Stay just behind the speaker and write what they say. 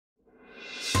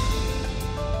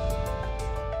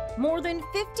More than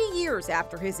 50 years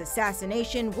after his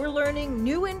assassination, we're learning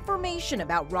new information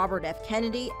about Robert F.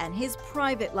 Kennedy and his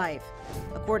private life.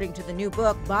 According to the new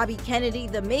book, Bobby Kennedy,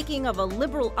 The Making of a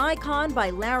Liberal Icon by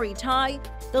Larry Tye,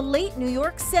 the late New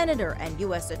York Senator and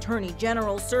U.S. Attorney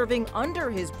General serving under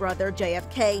his brother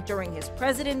JFK during his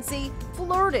presidency,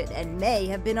 flirted and may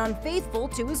have been unfaithful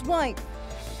to his wife.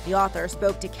 The author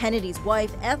spoke to Kennedy's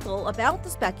wife, Ethel, about the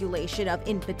speculation of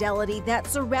infidelity that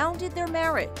surrounded their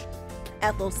marriage.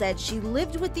 Ethel said she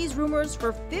lived with these rumors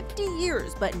for 50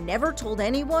 years but never told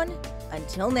anyone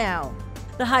until now.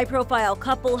 The high-profile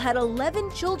couple had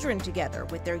 11 children together,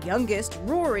 with their youngest,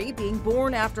 Rory, being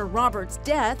born after Robert's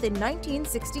death in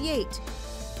 1968.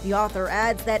 The author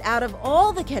adds that out of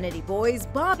all the Kennedy boys,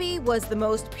 Bobby was the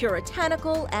most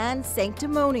puritanical and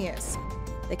sanctimonious.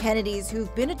 The Kennedys,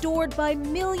 who've been adored by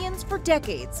millions for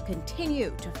decades,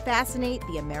 continue to fascinate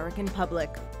the American public.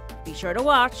 Be sure to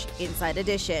watch Inside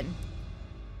Edition.